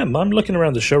 Shem, I'm looking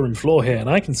around the showroom floor here, and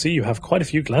I can see you have quite a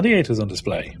few Gladiators on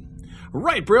display.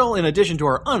 Right, Brill. In addition to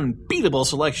our unbeatable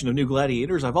selection of new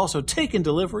Gladiators, I've also taken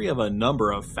delivery of a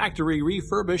number of factory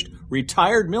refurbished,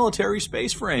 retired military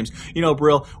space frames. You know,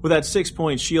 Brill, with that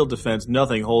 6-point shield defense,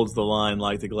 nothing holds the line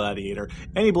like the Gladiator.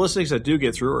 Any ballistics that do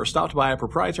get through are stopped by a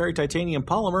proprietary titanium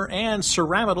polymer and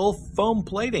ceramidal foam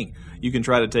plating. You can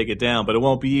try to take it down, but it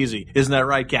won't be easy. Isn't that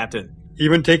right, Captain?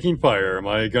 Even taking fire,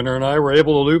 my gunner and I were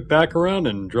able to loop back around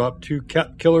and drop 2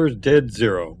 cat killers dead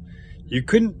zero. You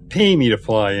couldn't pay me to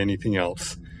fly anything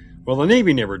else. Well, the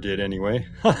Navy never did anyway.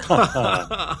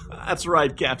 That's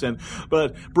right, Captain.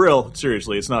 But, Brill,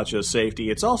 seriously, it's not just safety.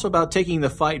 It's also about taking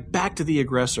the fight back to the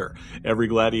aggressor. Every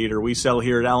Gladiator we sell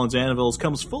here at Allen's Anvils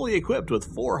comes fully equipped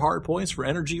with 4 hardpoints for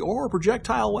energy or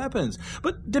projectile weapons.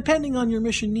 But depending on your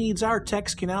mission needs, our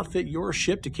techs can outfit your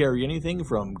ship to carry anything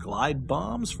from glide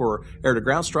bombs for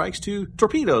air-to-ground strikes to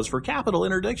torpedoes for capital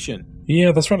interdiction.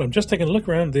 Yeah, that's right. I'm just taking a look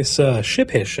around this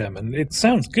ship here, Shem, and it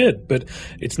sounds good, but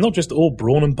it's not just all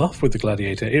brawn and buff with the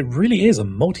Gladiator. It really is a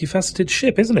multifaceted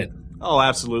ship, isn't it? Oh,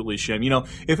 absolutely, Shem. You know,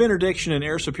 if interdiction and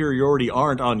air superiority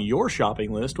aren't on your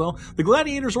shopping list, well, the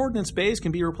Gladiator's ordnance bays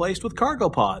can be replaced with cargo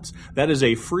pods. That is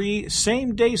a free,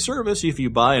 same-day service if you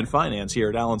buy and finance here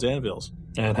at Allen's Anvils.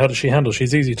 And how does she handle?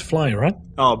 She's easy to fly, right?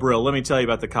 Oh, Brill, let me tell you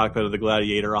about the cockpit of the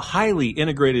Gladiator, a highly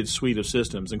integrated suite of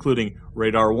systems, including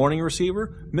radar warning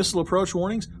receiver, missile approach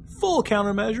warnings, full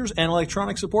countermeasures, and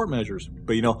electronic support measures.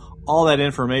 But you know, all that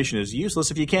information is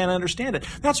useless if you can't understand it.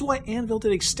 That's why Anvil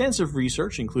did extensive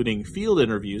research, including field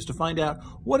interviews, to find out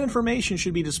what information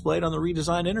should be displayed on the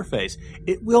redesigned interface.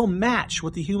 It will match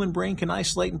what the human brain can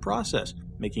isolate and process,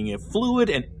 making a fluid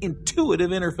and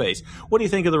intuitive interface. What do you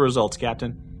think of the results,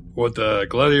 Captain? What the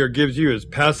Gladiator gives you is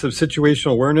passive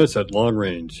situational awareness at long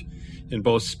range, in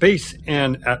both space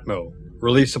and Atmo.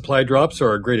 Relief supply drops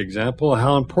are a great example of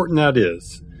how important that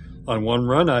is. On one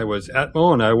run, I was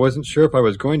Atmo, and I wasn't sure if I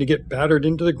was going to get battered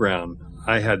into the ground.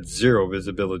 I had 0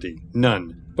 visibility.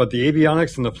 None. But the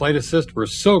avionics and the flight assist were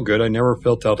so good I never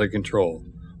felt out of control.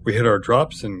 We hit our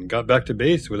drops and got back to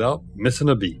base without missing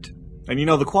a beat. And you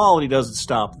know, the quality doesn't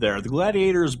stop there. The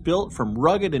Gladiator is built from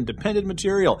rugged and dependent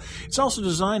material. It's also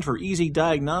designed for easy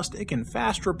diagnostic and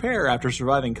fast repair after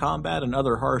surviving combat and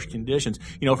other harsh conditions.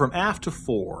 You know, from aft to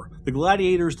fore, the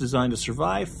Gladiator is designed to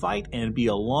survive, fight, and be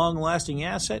a long-lasting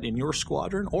asset in your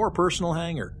squadron or personal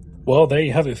hangar. Well, there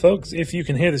you have it, folks. If you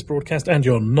can hear this broadcast and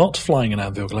you're not flying an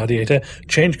Anvil Gladiator,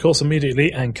 change course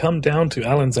immediately and come down to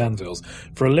Allen's Anvils.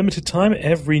 For a limited time,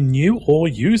 every new or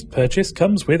used purchase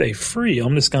comes with a free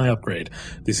Omnisky upgrade.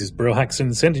 This is Brill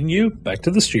Haxon sending you back to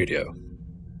the studio.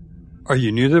 Are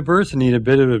you new to the burst and need a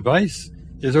bit of advice?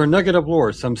 Is there a nugget of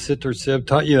lore some Sit or Civ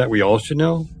taught you that we all should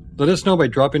know? Let us know by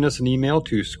dropping us an email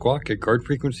to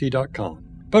squawk@guardfrequency.com.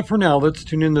 But for now, let's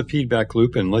tune in the feedback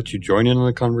loop and let you join in on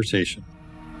the conversation.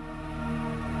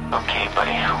 Okay,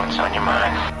 buddy, what's on your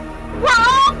mind? We're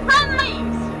all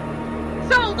friendlies!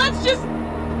 So let's just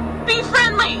be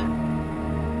friendly!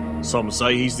 Some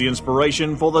say he's the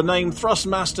inspiration for the name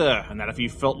Thrustmaster, and that if he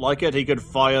felt like it, he could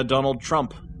fire Donald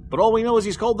Trump. But all we know is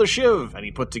he's called the Shiv, and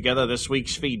he put together this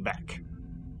week's feedback.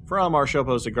 From our show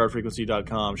post at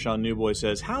guardfrequency.com, Sean Newboy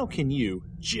says, how can you,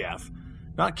 Jeff,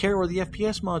 not care where the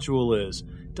FPS module is?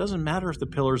 It doesn't matter if the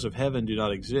pillars of heaven do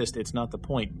not exist. It's not the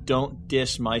point. Don't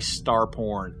diss my star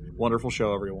porn. Wonderful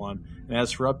show, everyone. And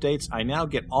as for updates, I now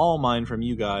get all mine from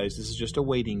you guys. This is just a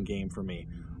waiting game for me.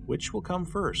 Which will come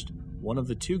first? One of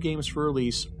the 2 games for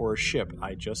release or a ship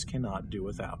I just cannot do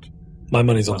without? My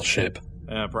money's on the ship.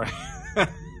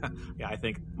 Yeah, I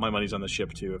think my money's on the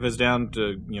ship, too. If it's down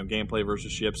to gameplay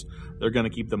versus ships, they're going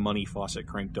to keep the money faucet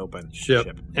cranked open.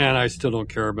 Ship. And I still don't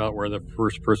care about where the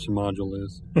first-person module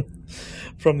is.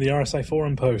 From the RSI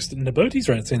forum post, Nabotes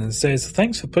writes in and says,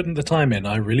 "Thanks for putting the time in.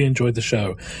 I really enjoyed the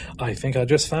show. I think I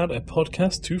just found a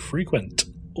podcast too frequent.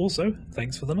 Also,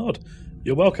 thanks for the nod."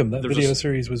 You're welcome. That video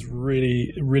series was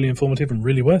really, really informative and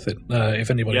really worth it.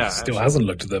 If anybody still hasn't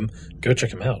looked at them, go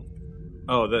check them out.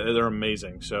 Oh, they're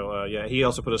amazing. So, he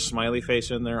also put a smiley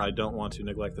face in there. I don't want to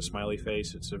neglect the smiley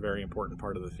face. It's a very important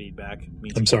part of the feedback. It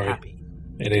means I'm sorry. Happy.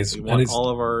 It is. We want all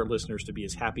of our listeners to be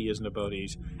as happy as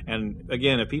Nabotes. And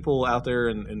again, if people out there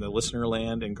in the listener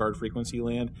land and guard frequency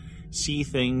land see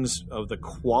things of the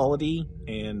quality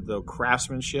and the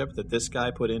craftsmanship that this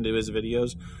guy put into his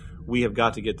videos, we have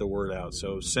got to get the word out.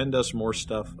 So send us more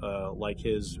stuff like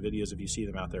his videos if you see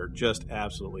them out there. Just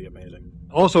absolutely amazing.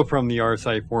 Also from the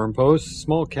RSI forum post,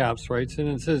 Small Caps writes in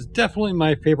and says, "Definitely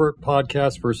my favorite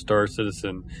podcast for Star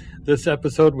Citizen. This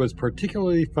episode was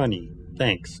particularly funny.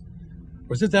 Thanks."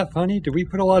 Was it that funny? Did we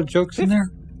put a lot of jokes in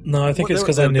there? No, I think it's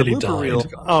because I nearly died.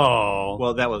 Oh.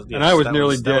 Well, that was... Yes, and I was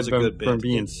nearly dead from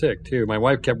being sick, too. My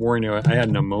wife kept worrying I had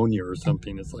pneumonia or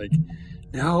something. It's like,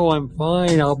 no, I'm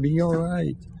fine. I'll be all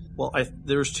right. Well,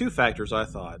 there's 2 factors I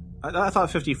thought. I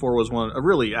thought 54 was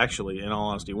really, actually, in all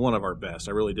honesty, one of our best.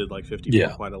 I really did like 54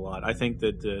 quite a lot. I think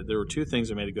that there were 2 things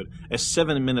that made it good. A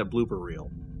 7-minute blooper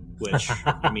reel, which,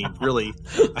 I mean, really,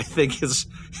 I think is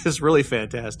really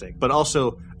fantastic. But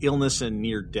also illness and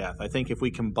near death. I think if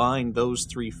we combine those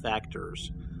 3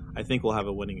 factors, I think we'll have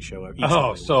a winning show.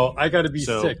 So I got to be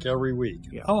sick every week.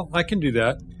 Yeah. Oh, I can do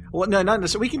that. Well, no, not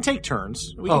necessarily. We can take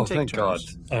turns. Thank God.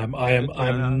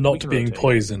 I'm not being rotate.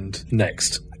 Poisoned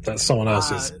next. That's someone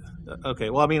else's. Okay.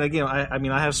 Well, I mean, again,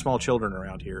 I have small children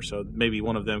around here, so maybe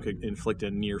one of them could inflict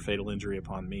a near fatal injury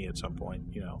upon me at some point.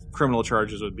 Criminal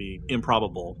charges would be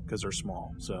improbable because they're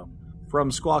small. So,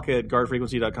 from Squawk at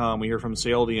guardfrequency.com, we hear from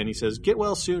Seoldi, and he says, "Get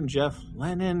well soon, Jeff.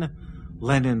 Lennon.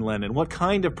 What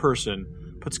kind of person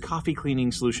puts coffee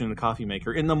cleaning solution in a coffee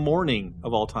maker in the morning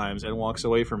of all times and walks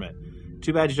away from it?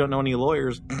 Too bad you don't know any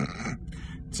lawyers.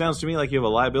 It sounds to me like you have a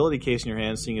liability case in your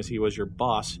hands, seeing as he was your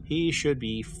boss. He should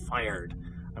be fired.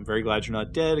 I'm very glad you're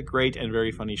not dead. Great and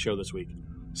very funny show this week."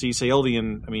 See,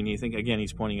 Seoldian,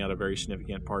 he's pointing out a very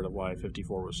significant part of why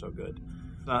 54 was so good.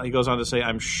 He goes on to say,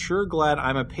 "I'm sure glad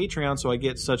I'm a Patreon so I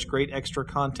get such great extra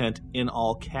content," in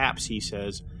all caps, he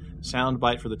says.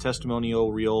 Soundbite for the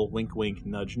testimonial reel, wink wink,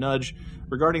 nudge nudge.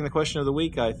 Regarding the question of the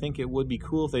week, I think it would be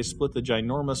cool if they split the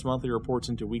ginormous monthly reports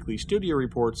into weekly studio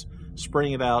reports,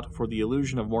 spreading it out for the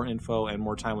illusion of more info and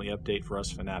more timely update for us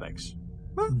fanatics.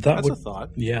 That's a thought.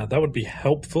 Yeah, that would be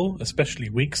helpful, especially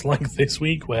weeks like this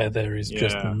week where there is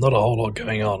just not a whole lot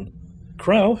going on.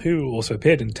 Crow, who also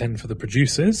appeared in 10 for the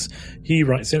producers, he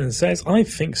writes in and says, "I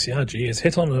think CRG has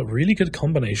hit on a really good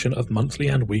combination of monthly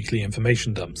and weekly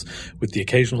information dumps, with the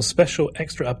occasional special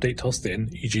extra update tossed in,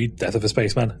 e.g. Death of a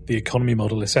Spaceman, the economy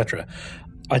model, etc.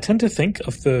 I tend to think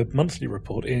of the monthly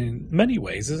report in many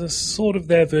ways as a sort of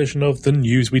their version of the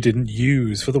news we didn't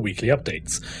use for the weekly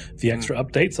updates. The extra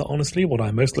updates are honestly what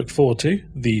I most look forward to.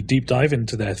 The deep dive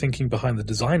into their thinking behind the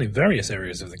design in various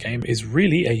areas of the game is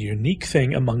really a unique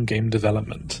thing among game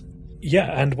development."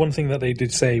 Yeah, and one thing that they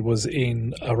did say was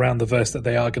in around the verse that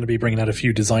they are going to be bringing out a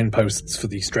few design posts for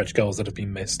the stretch goals that have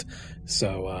been missed.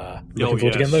 So, looking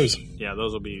forward to getting those. Yeah,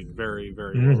 those will be very,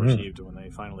 very well received when they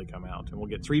finally come out. And we'll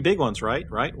get 3 big ones, right?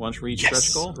 One for each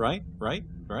stretch goal, right? Right.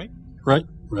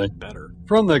 Better.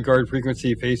 From the Guard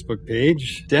Frequency Facebook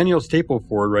page, Daniel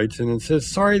Stapleford writes in and says,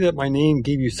 "Sorry that my name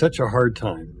gave you such a hard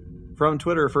time." From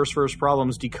Twitter, First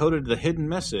Problems decoded the hidden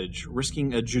message,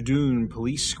 risking a Judoon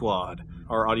police squad.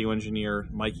 Our audio engineer,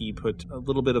 Mikey, put a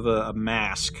little bit of a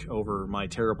mask over my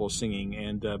terrible singing,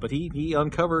 and but he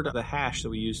uncovered the hash that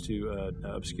we used to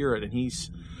obscure it, and he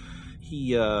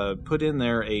put in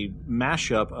there a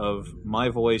mashup of my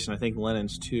voice, and I think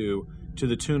Lennon's too, to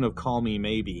the tune of Call Me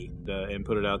Maybe, and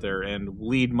put it out there. And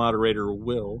lead moderator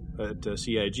Will at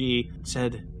CIG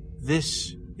said,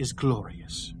 "This is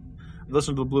glorious."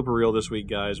 Listen to the blooper reel this week,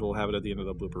 guys. We'll have it at the end of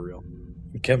the blooper reel.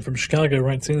 Ken from Chicago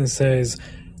writes in and says,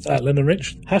 "Lennon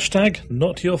Rich, hashtag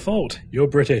not your fault. You're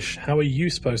British. How are you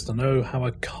supposed to know how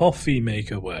a coffee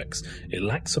maker works? It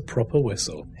lacks a proper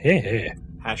whistle. Here.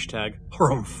 Hashtag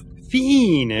harumph."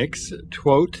 Phoenix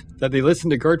quote that they listen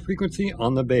to Guard Frequency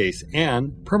on the base,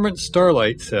 and Permanent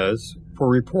Starlight says, For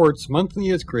reports, monthly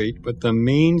is great, but the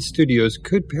main studios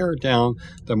could pare it down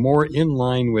the more in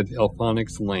line with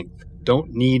Elphonic's length.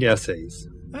 Don't need essays.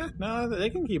 No,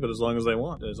 they can keep it as long as they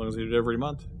want, as long as they do it every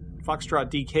month. Foxtrot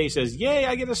DK says, yay,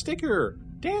 I get a sticker!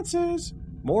 Dances!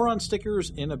 More on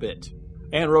stickers in a bit.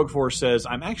 And Rogue Force says,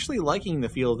 I'm actually liking the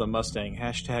feel of the Mustang.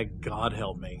 # God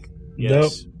help me.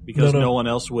 Yes, nope. because no one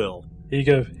else will. Here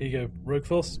you go. Rogue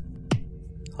Force.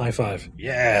 High five.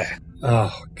 Yeah.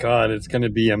 Oh, God, it's going to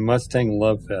be a Mustang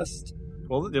love fest.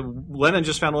 Well, Lennon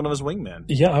just found one of his wingmen.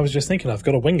 Yeah, I was just thinking, I've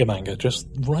got a Wingermanger just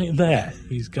right there.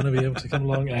 He's going to be able to come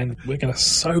along and we're going to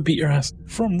so beat your ass.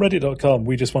 From Reddit.com,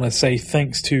 we just want to say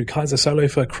thanks to Kaiser Solo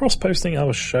for cross-posting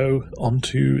our show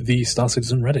onto the Star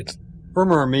Citizen Reddit.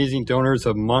 From our amazing donors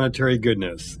of monetary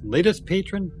goodness, latest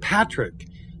patron, Patrick.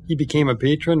 He became a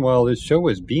patron while this show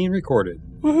was being recorded.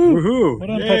 Woohoo! Woohoo! Well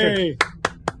done, Yay! Patrick.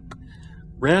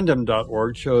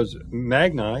 Random.org shows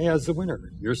Magni as the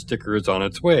winner. Your sticker is on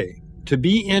its way. To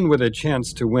be in with a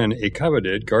chance to win a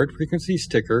coveted Guard Frequency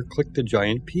sticker, click the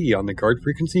giant P on the Guard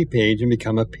Frequency page and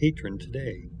become a patron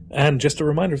today. And just a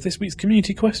reminder of this week's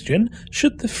community question,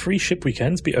 should the free ship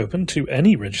weekends be open to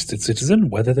any registered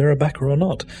citizen, whether they're a backer or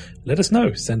not? Let us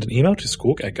know. Send an email to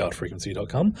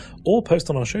squawk@guardfrequency.com or post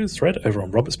on our show's thread over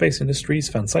on Robert Space Industries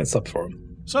Fansite subforum.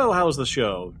 So, how was the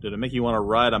show? Did it make you want to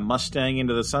ride a Mustang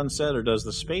into the sunset, or does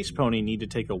the Space Pony need to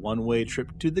take a one-way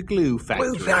trip to the glue factory?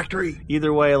 Glue factory!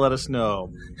 Either way, let us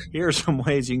know. Here are some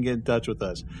ways you can get in touch with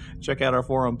us. Check out our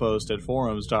forum post at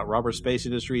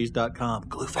forums.robertspaceindustries.com.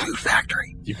 Glue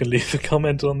factory! You can leave a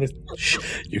comment on this.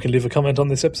 You can leave a comment on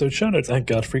this episode's show notes at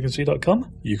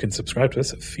guardfrequency.com. You can subscribe to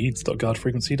us at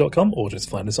feeds.guardfrequency.com or just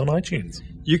find us on iTunes.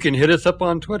 You can hit us up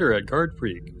on Twitter at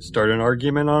GuardFreak, start an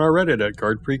argument on our Reddit at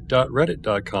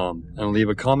guardfreak.reddit.com, and leave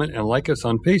a comment and like us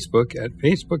on Facebook at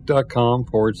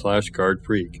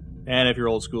facebook.com/GuardFreak. And if you're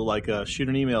old school like us, shoot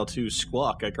an email to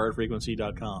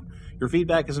squawk@guardfrequency.com. Your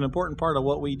feedback is an important part of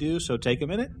what we do, so take a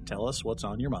minute, tell us what's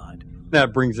on your mind.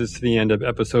 That brings us to the end of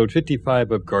episode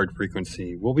 55 of Guard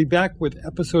Frequency. We'll be back with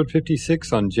episode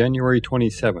 56 on January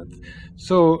 27th.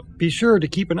 So be sure to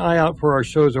keep an eye out for our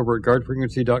shows over at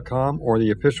guardfrequency.com or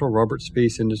the official Robert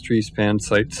Space Industries fan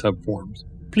site subforums.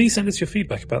 Please send us your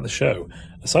feedback about the show.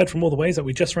 Aside from all the ways that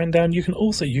we just ran down, you can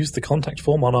also use the contact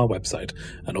form on our website,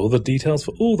 and all the details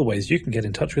for all the ways you can get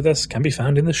in touch with us can be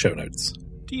found in the show notes.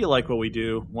 Do you like what we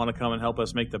do? Want to come and help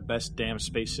us make the best damn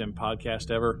Space Sim podcast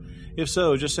ever? If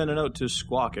so, just send a note to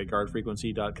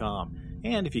squawk@guardfrequency.com.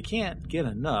 And if you can't get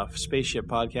enough spaceship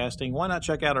podcasting, why not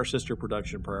check out our sister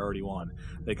production, Priority One?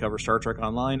 They cover Star Trek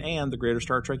Online and the greater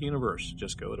Star Trek universe.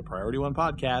 Just go to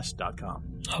PriorityOnePodcast.com.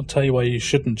 I'll tell you why you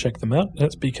shouldn't check them out.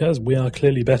 That's because we are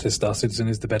clearly better. Star Citizen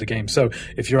is the better game. So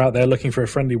if you're out there looking for a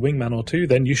friendly wingman or two,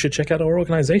 then you should check out our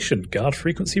organization, Guard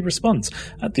Frequency Response,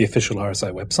 at the official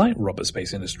RSI website,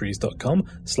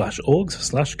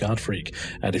 robertspaceindustries.com/orgs/guardfreak.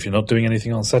 And if you're not doing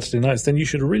anything on Saturday nights, then you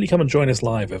should really come and join us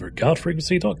live over at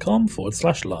guardfrequency.com/live.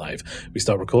 We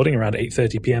start recording around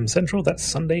 8:30 p.m. Central. That's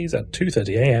Sundays at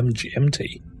 2:30 a.m.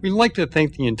 GMT. We'd like to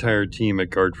thank the entire team at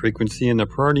Guard Frequency and the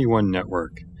Priority One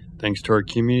Network. Thanks to our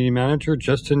community manager,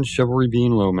 Justin Chivalry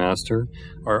Bean Lowmaster,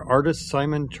 our artist,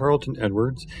 Simon Charlton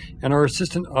Edwards, and our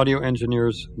assistant audio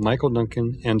engineers, Michael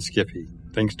Duncan and Skiffy.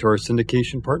 Thanks to our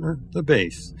syndication partner, The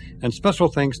Base. And special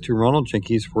thanks to Ronald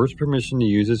Jenkins for his permission to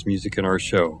use his music in our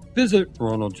show. Visit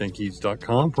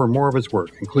ronaldjenkins.com for more of his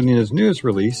work, including his newest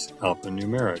release,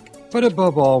 Alphanumeric. But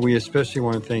above all, we especially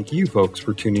want to thank you folks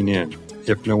for tuning in.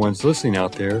 If no one's listening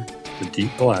out there, the deep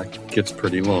black gets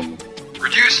pretty lonely.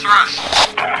 Reduce thrust.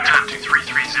 Turn to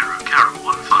 330,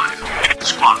 Carol 15.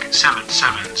 Squawk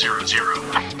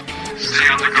 7700. Stay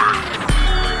on the guard.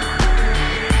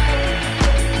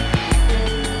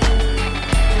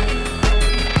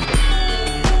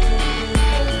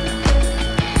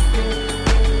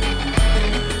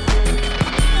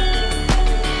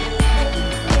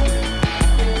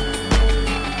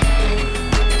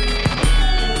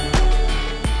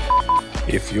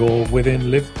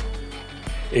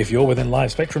 If you're within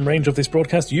live spectrum range of this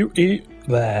broadcast, you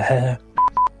there.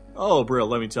 Oh, Brill,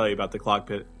 let me tell you about the clock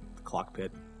pit. The clock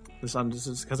pit. This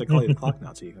is because I call you the clock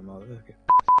Nazi. Okay.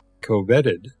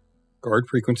 Coveted Guard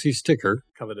Frequency sticker.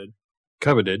 Coveted.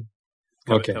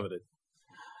 Okay. Coveted.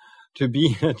 To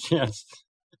be a chance.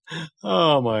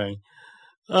 Oh my.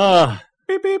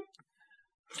 Beep beep.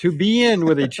 To be in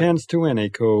with a chance to win a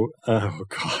Oh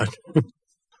God.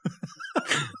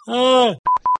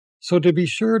 So to be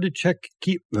sure to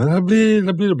keep blah,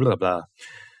 blah, blah, blah, blah.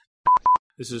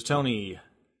 This is Tony.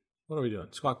 What are we doing?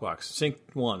 Squawk Box. Sync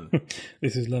 1.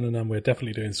 This is Lennon, and we're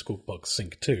definitely doing Squawk Box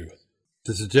Sync 2.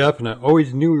 This is Jeff, and I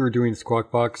always knew we were doing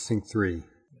Squawk Box Sync 3.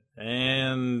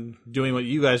 And doing what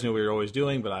you guys knew we were always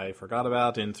doing, but I forgot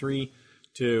about in 3,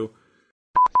 2...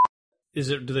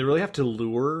 Do they really have to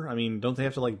lure? I mean, don't they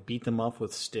have to, like, beat them off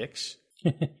with sticks?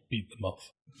 Beat them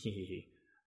off.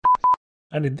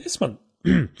 And in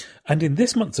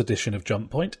this month's edition of Jump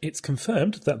Point, it's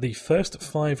confirmed that the first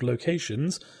 5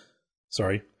 locations...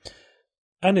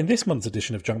 And in this month's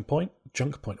edition of Junk Point,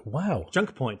 wow.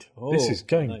 Junk Point. Oh, this is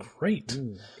going nice. Great.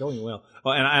 Going well.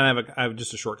 Oh, and I have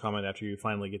just a short comment after you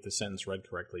finally get the sentence read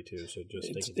correctly, too. So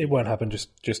it won't happen. Just,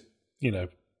 you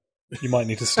might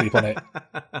need to sleep on it.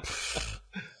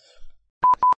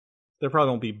 There probably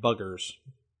won't be buggers.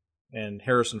 And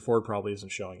Harrison Ford probably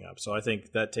isn't showing up. So I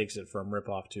think that takes it from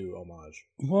rip-off to homage.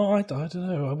 Well, I don't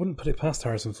know. I wouldn't put it past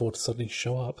Harrison Ford to suddenly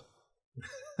show up.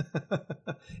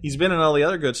 He's been in all the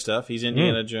other good stuff. He's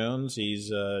Indiana Jones. He's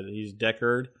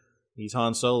Deckard. He's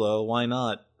Han Solo. Why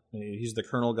not? He's the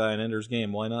Colonel guy in Ender's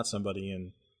Game. Why not somebody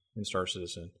in Star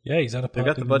Citizen? Yeah, he's had a part.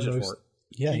 They've got the budget for it.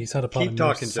 Yeah, he's had a part in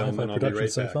most sci-fi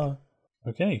productions so far.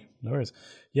 Okay, no worries.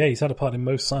 Yeah, he's had a part in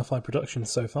most sci-fi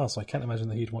productions so far, so I can't imagine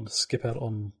that he'd want to skip out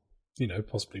on,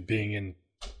 possibly being in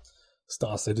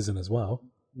Star Citizen as well.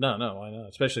 No, why not?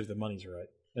 Especially if the money's right.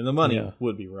 And the money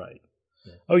would be right.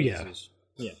 Yeah. Oh, yeah.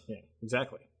 Yeah,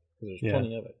 exactly. Because there's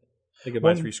plenty of it. They could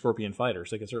buy 3 Scorpion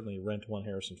fighters. They could certainly rent 1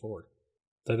 Harrison Ford.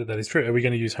 That is true. Are we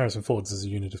going to use Harrison Fords as a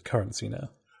unit of currency now?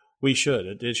 We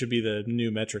should. It should be the new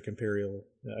metric imperial.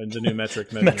 The new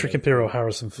metric metric imperial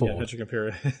Harrison Ford. Yeah, metric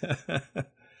imperial.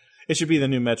 It should be the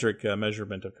new metric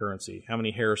measurement of currency. How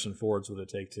many Harrison Fords would it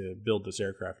take to build this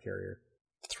aircraft carrier?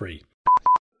 3.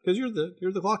 Because you're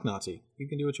the clock Nazi. You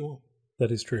can do what you want.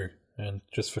 That is true. And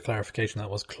just for clarification, that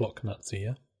was clock Nazi,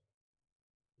 yeah?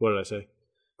 What did I say?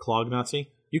 Clog Nazi?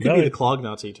 You could be the clog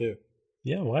Nazi too.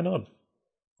 Yeah, why not?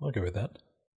 I'll go with that.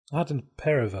 I had a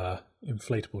pair of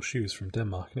inflatable shoes from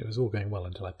Denmark, and it was all going well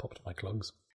until I popped my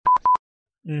clogs.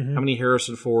 Mm-hmm. How many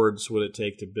Harrison Fords would it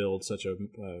take to build such a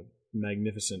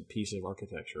magnificent piece of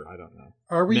architecture? I don't know.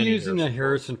 Are we using the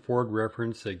Harrison Ford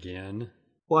reference again?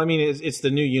 Well, I mean, it's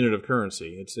the new unit of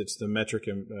currency. It's the metric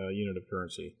unit of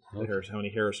currency. Okay. How many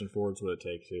Harrison Fords would it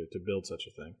take to build such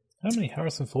a thing? How many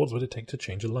Harrison Fords would it take to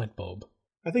change a light bulb?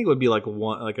 I think it would be like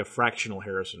a fractional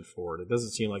Harrison Ford. It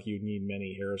doesn't seem like you'd need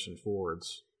many Harrison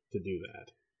Fords to do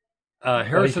that.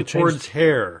 Harrison Ford's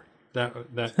hair. That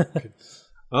could...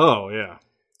 Oh, yeah.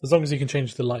 As long as you can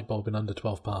change the light bulb in under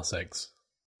 12 parsecs.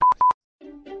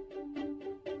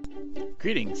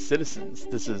 Greetings, citizens.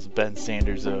 This is Ben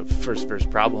Sanders of First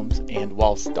Problems, and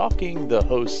while stalking the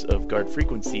hosts of Guard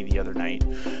Frequency the other night,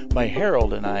 my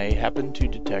Herald and I happened to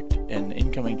detect an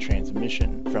incoming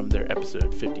transmission from their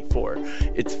episode 54.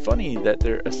 It's funny that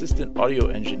their assistant audio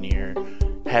engineer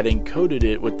had encoded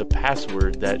it with the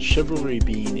password that Chivalry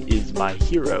Bean is my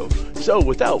hero. So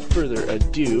without further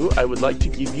ado, I would like to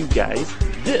give you guys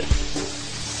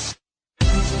this.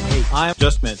 Hey, I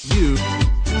just met you.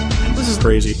 This is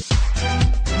crazy.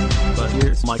 But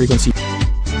here's my frequency.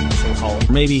 So call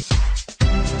maybe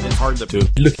it's hard to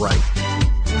look right.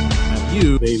 And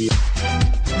you, baby.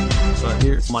 But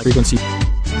here's my frequency.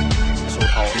 So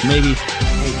call maybe.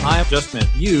 Hey, I just met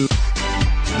you.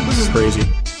 This is crazy.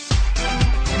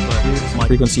 But here's my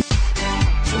frequency.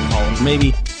 So call maybe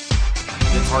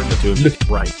it's hard to look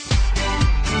right.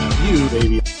 And you,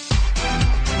 baby.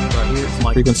 But here's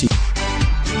my frequency.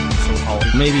 So call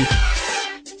maybe.